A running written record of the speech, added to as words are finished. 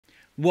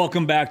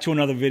Welcome back to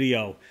another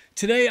video.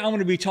 Today I'm going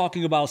to be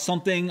talking about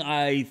something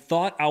I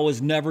thought I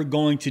was never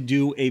going to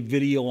do a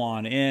video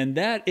on, and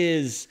that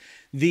is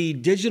the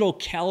digital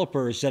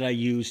calipers that I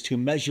use to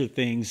measure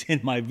things in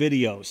my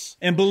videos.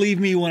 And believe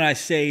me when I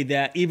say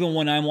that even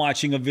when I'm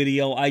watching a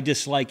video, I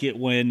dislike it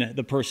when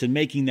the person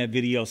making that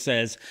video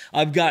says,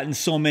 "I've gotten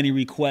so many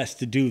requests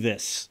to do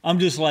this." I'm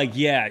just like,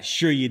 yeah,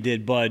 sure you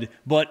did, bud.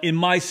 But in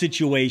my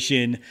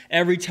situation,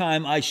 every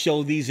time I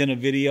show these in a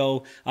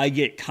video, I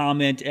get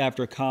comment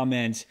after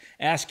comment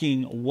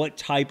asking what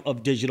type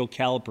of digital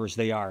calipers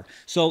they are.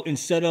 So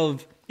instead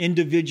of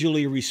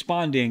individually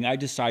responding, I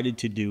decided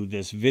to do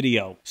this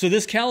video. So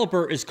this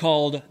caliper is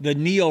called the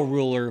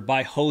NeoRuler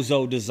by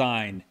Hozo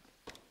Design.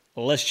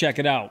 Let's check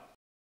it out.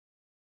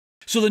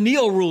 So the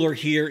NeoRuler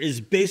here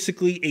is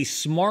basically a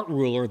smart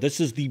ruler. This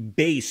is the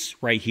base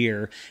right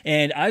here,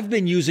 and I've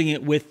been using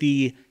it with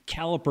the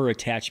caliper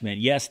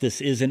attachment. Yes, this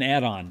is an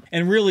add-on.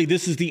 And really,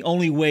 this is the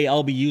only way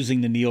I'll be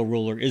using the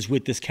NeoRuler is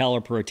with this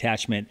caliper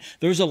attachment.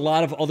 There's a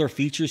lot of other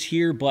features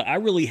here, but I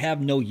really have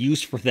no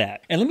use for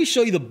that. And let me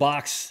show you the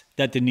box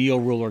that the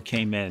NeoRuler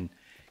came in.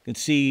 You can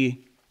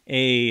see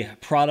a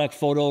product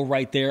photo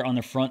right there on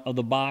the front of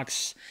the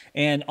box.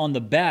 And on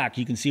the back,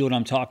 you can see what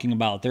I'm talking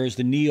about. There's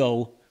the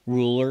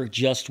NeoRuler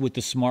just with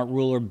the smart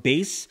ruler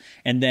base,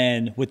 and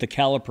then with the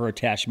caliper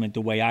attachment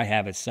the way I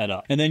have it set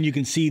up. And then you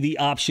can see the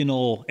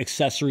optional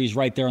accessories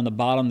right there on the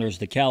bottom. There's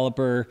the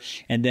caliper,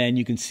 and then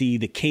you can see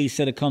the case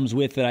that it comes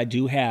with that I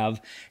do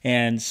have,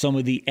 and some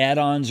of the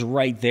add-ons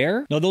right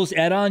there. Now those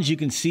add-ons you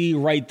can see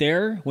right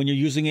there when you're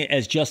using it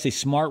as just a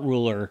smart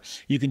ruler.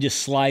 You can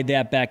just slide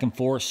that back and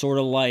forth, sort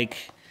of like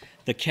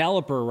the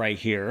caliper right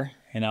here.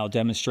 And I'll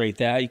demonstrate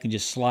that. You can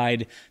just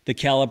slide the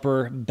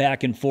caliper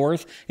back and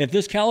forth. If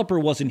this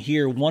caliper wasn't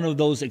here, one of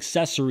those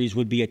accessories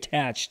would be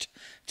attached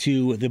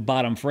to the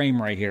bottom frame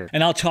right here.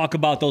 And I'll talk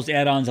about those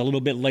add-ons a little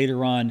bit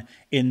later on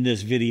in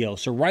this video.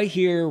 So right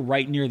here,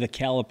 right near the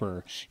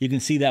caliper, you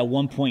can see that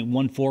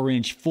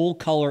 1.14-inch full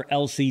color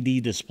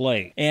LCD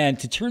display. And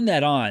to turn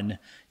that on,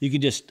 you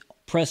can just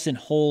press and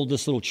hold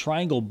this little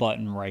triangle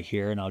button right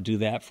here. And I'll do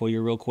that for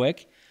you real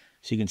quick,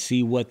 so you can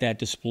see what that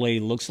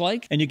display looks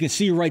like. And you can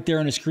see right there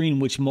on the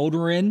screen which mode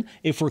we're in.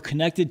 If we're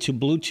connected to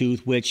Bluetooth,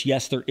 which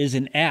yes, there is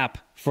an app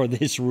for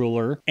this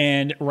ruler.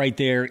 And right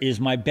there is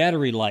my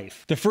battery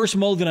life. The first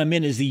mode that I'm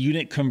in is the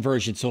unit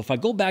conversion. So if I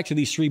go back to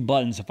these three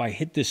buttons, if I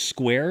hit this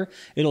square,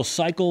 it'll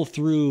cycle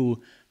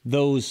through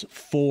those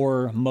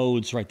four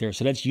modes right there.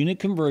 So that's unit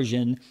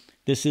conversion.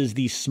 This is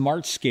the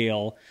smart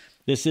scale.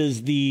 This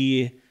is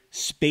the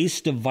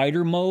space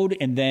divider mode,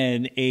 and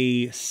then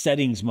a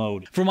settings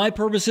mode. For my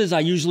purposes,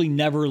 I usually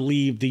never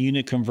leave the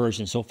unit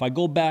conversion. So if I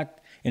go back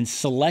and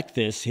select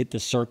this, hit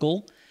the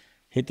circle,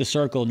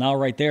 now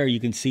right there you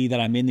can see that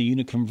I'm in the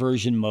unit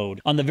conversion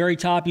mode. On the very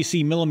top you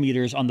see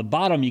millimeters. On the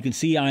bottom you can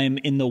see I am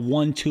in the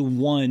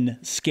 1:1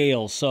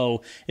 scale.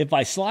 So if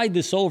I slide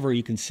this over,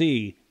 you can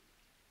see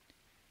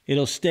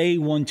it'll stay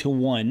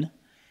 1:1.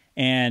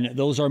 And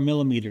those are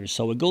millimeters.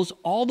 So it goes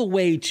all the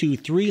way to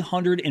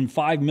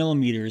 305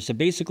 millimeters. It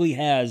basically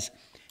has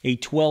a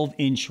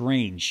 12-inch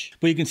range.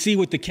 But you can see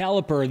with the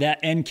caliper, that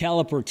end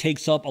caliper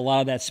takes up a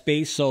lot of that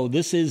space. So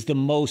this is the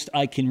most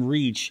I can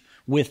reach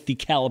with the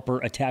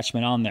caliper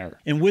attachment on there.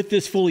 And with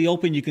this fully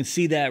open, you can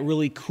see that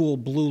really cool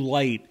blue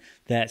light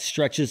that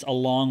stretches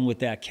along with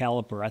that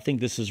caliper. I think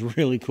this is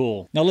really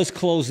cool. Now let's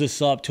close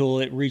this up till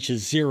it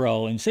reaches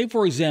 0. And say,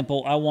 for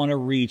example, I want to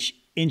reach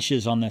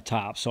inches on the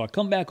top. So I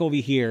come back over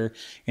here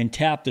and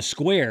tap the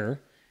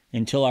square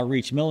until I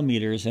reach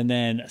millimeters, and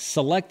then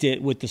select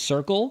it with the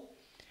circle.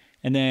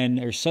 And then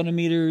there's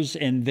centimeters,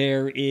 and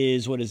there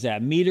is, what is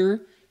that,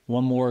 meter?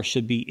 One more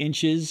should be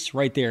inches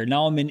right there.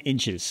 Now I'm in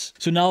inches.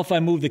 So now if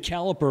I move the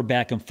caliper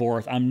back and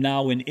forth, I'm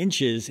now in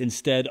inches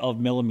instead of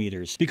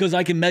millimeters. Because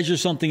I can measure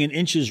something in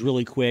inches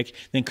really quick,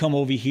 then come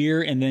over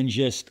here and then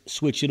just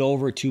switch it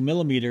over to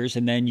millimeters,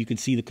 and then you can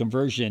see the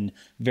conversion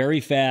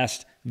very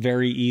fast,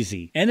 very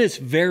easy. And it's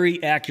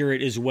very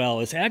accurate as well.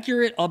 It's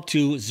accurate up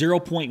to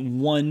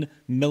 0.1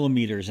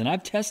 millimeters. And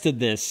I've tested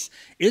this.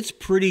 It's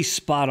pretty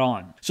spot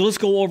on. So let's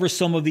go over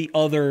some of the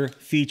other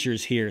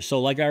features here. So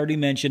like I already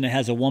mentioned, it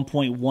has a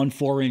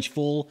 1.14-inch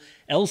full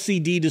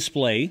LCD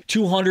display,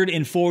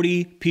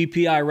 240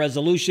 ppi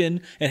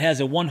resolution. It has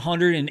a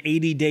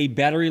 180-day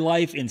battery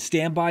life in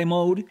standby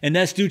mode. And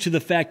that's due to the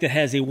fact that it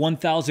has a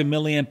 1,000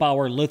 milliamp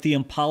hour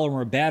lithium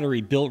polymer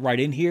battery built right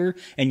in here.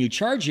 And you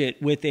charge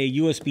it with a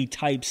USB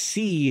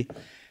Type-C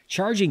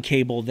charging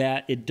cable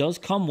that it does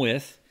come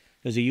with.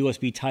 There's a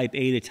USB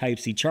Type-A to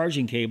Type-C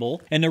charging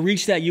cable. And to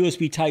reach that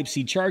USB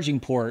Type-C charging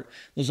port,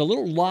 there's a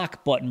little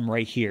lock button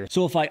right here.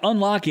 So if I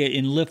unlock it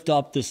and lift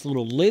up this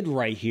little lid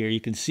right here,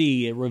 you can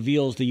see it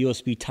reveals the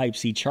USB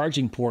Type-C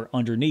charging port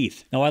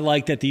underneath. Now I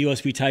like that the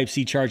USB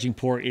Type-C charging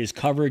port is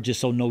covered just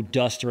so no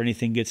dust or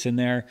anything gets in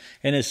there.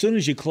 And as soon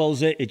as you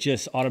close it, it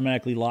just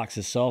automatically locks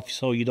itself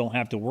so you don't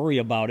have to worry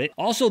about it.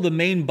 Also, the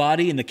main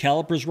body and the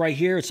calipers right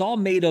here, it's all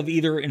made of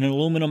either an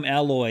aluminum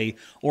alloy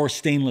or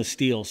stainless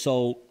steel.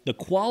 So the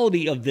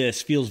quality of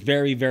this feels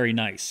very, very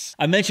nice.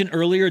 I mentioned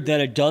earlier that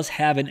it does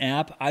have an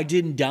app. I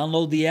didn't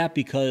download the app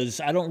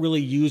because I don't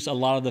really use a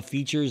lot of the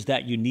features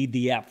that you need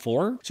the app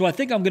for. So I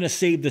think I'm going to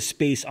save the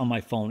space on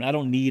my phone. I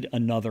don't need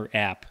another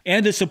app.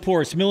 And it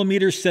supports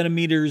millimeters,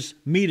 centimeters,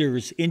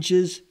 meters,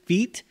 inches,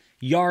 feet,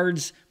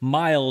 yards,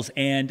 miles,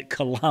 and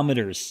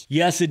kilometers.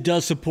 Yes, it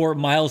does support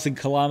miles and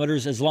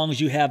kilometers as long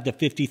as you have the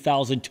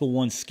 50,000 to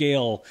 1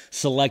 scale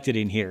selected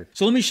in here.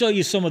 So let me show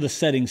you some of the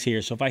settings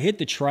here. So if I hit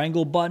the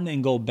triangle button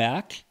and go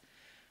back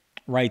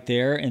right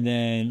there, and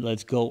then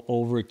let's go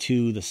over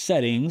to the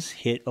settings,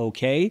 hit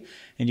OK,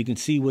 and you can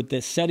see what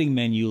this setting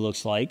menu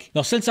looks like.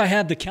 Now, since I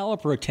have the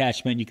caliper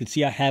attachment, you can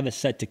see I have it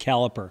set to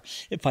caliper.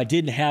 If I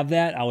didn't have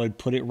that, I would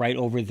put it right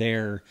over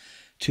there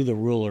to the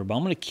ruler, but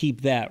I'm going to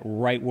keep that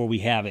right where we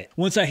have it.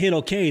 Once I hit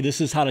OK, this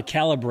is how to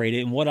calibrate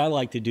it, and what I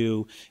like to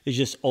do is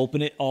just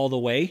open it all the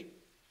way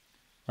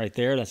right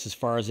there. That's as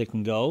far as it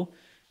can go,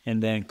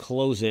 and then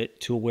close it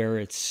to where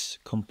it's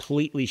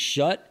completely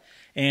shut,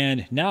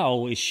 and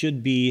now it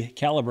should be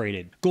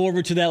calibrated. Go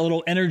over to that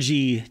little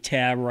energy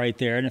tab right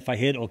there, and if I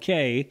hit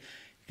OK,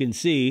 you can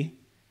see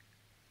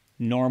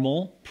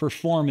normal,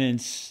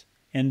 performance,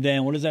 and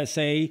then what does that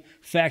say?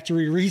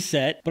 Factory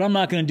reset. But I'm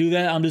not going to do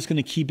that. I'm just going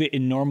to keep it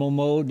in normal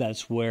mode.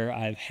 That's where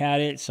I've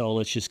had it. So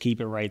let's just keep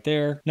it right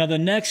there. Now the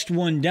next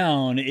one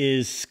down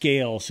is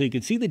scale. So you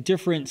can see the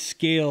different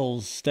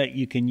scales that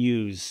you can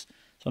use.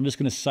 So I'm just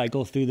going to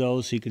cycle through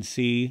those so you can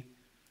see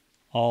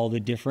all the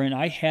different.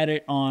 I had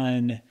it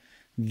on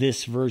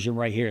this version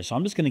right here. So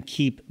I'm just going to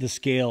keep the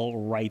scale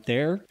right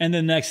there. And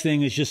the next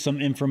thing is just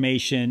some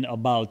information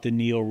about the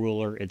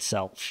NeoRuler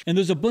itself. And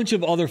there's a bunch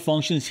of other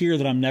functions here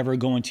that I'm never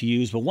going to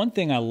use. But one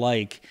thing I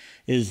like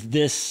is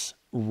this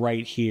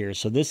right here.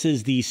 So this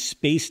is the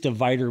space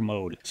divider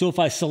mode. So if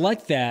I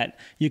select that,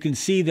 you can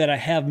see that I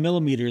have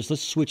millimeters.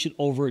 Let's switch it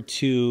over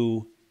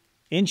to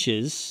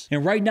inches.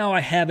 And right now I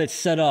have it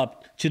set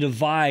up to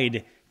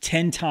divide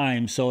 10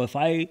 times. So if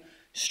I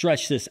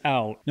stretch this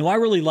out. Now, I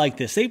really like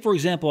this. Say, for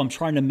example, I'm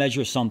trying to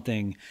measure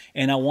something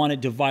and I want it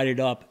divided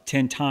up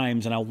 10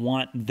 times and I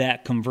want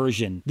that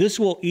conversion. This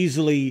will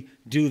easily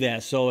do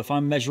that. So if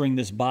I'm measuring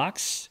this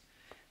box,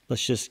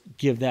 let's just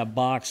give that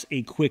box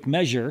a quick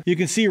measure. You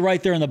can see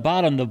right there on the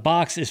bottom, the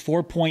box is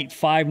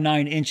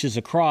 4.59 inches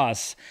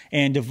across,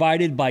 and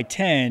divided by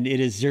 10, it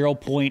is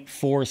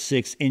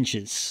 0.46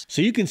 inches.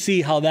 So you can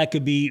see how that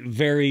could be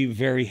very,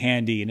 very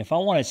handy. And if I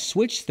want to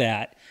switch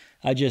that,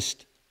 I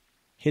just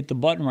hit the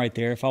button right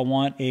there. If I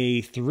want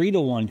a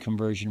 3-to-1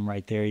 conversion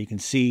right there, you can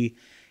see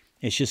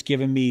it's just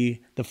giving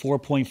me the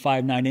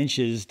 4.59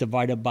 inches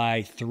divided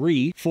by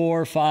 3,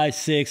 4, 5,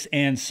 6,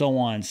 and so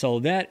on. So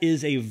that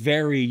is a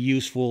very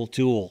useful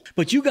tool.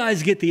 But you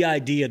guys get the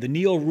idea. The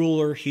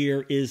NeoRuler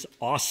here is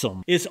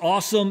awesome. It's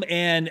awesome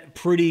and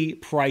pretty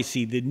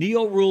pricey. The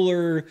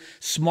NeoRuler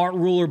Smart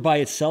Ruler by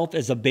itself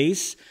as a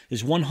base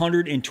is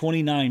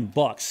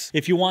 $129.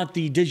 If you want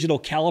the digital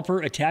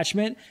caliper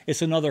attachment,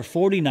 it's another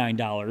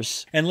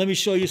 $49. And let me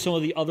show you some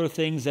of the other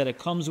things that it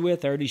comes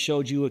with. I already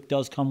showed you it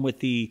does come with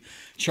the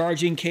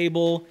charging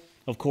cable,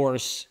 of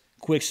course,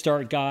 quick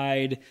start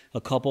guide,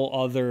 a couple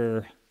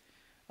other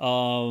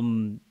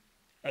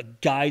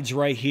guides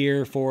right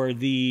here for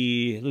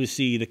the, let's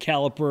see, the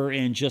caliper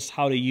and just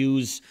how to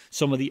use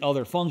some of the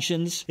other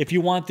functions. If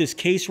you want this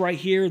case right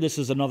here, this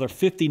is another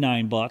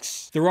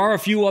 $59. There are a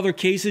few other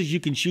cases you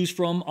can choose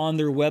from on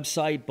their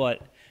website,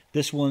 but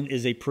this one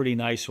is a pretty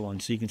nice one.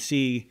 So you can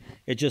see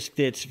it just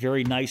fits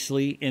very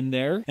nicely in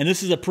there. And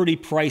this is a pretty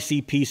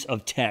pricey piece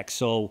of tech.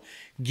 So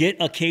get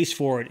a case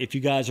for it if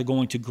you guys are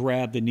going to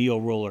grab the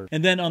NeoRuler.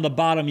 And then on the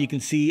bottom, you can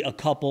see a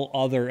couple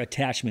other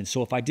attachments.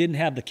 So if I didn't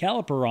have the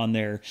caliper on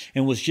there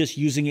and was just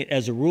using it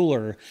as a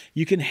ruler,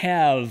 you can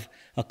have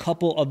a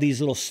couple of these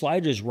little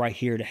sliders right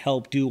here to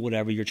help do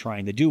whatever you're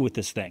trying to do with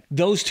this thing.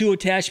 Those two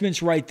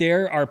attachments right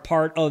there are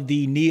part of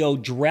the Neo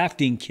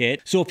drafting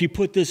kit. So if you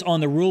put this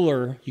on the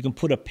ruler, you can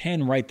put a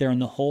pen right there in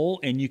the hole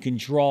and you can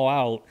draw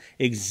out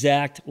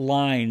exact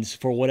lines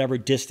for whatever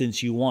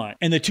distance you want.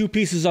 And the two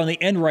pieces on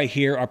the end right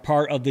here are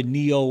part of the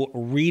Neo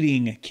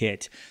reading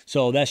kit.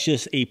 So that's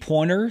just a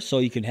pointer, so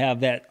you can have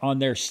that on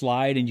there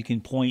slide and you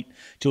can point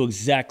to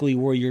exactly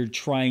where you're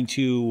trying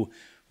to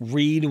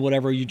read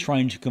whatever you're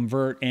trying to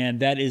convert,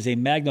 and that is a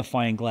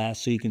magnifying glass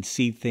so you can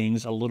see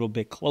things a little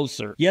bit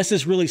closer. Yes,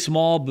 it's really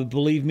small, but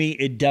believe me,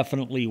 it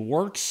definitely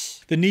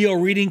works. The Neo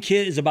reading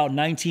kit is about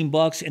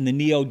 $19 and the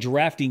Neo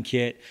drafting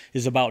kit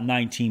is about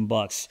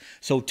 $19.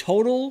 So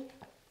total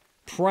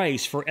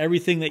price for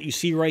everything that you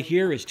see right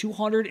here is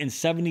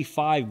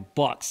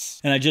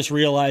 $275. And I just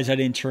realized I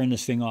didn't turn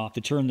this thing off.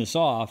 To turn this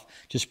off,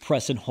 just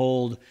press and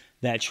hold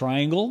that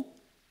triangle.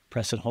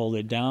 Press and hold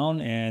it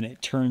down and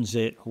it turns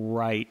it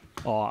right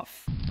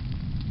off.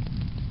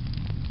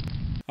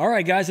 All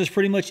right, guys, that's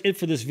pretty much it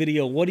for this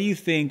video. What do you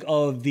think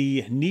of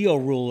the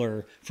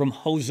NeoRuler from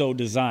Hozo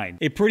Design?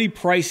 A pretty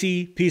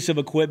pricey piece of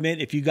equipment.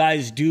 If you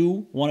guys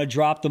do want to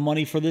drop the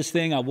money for this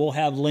thing, I will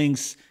have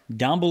links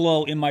down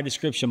below in my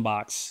description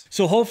box.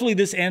 So hopefully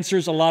this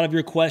answers a lot of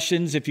your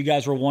questions. If you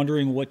guys were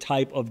wondering what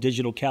type of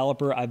digital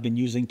caliper I've been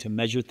using to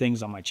measure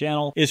things on my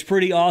channel, it's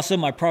pretty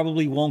awesome. I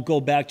probably won't go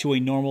back to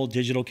a normal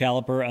digital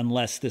caliper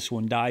unless this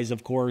one dies,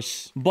 of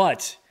course.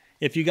 But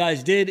if you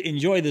guys did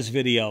enjoy this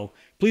video,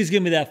 please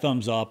give me that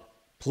thumbs up.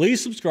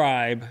 Please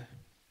subscribe.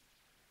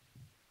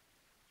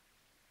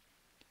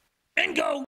 And go!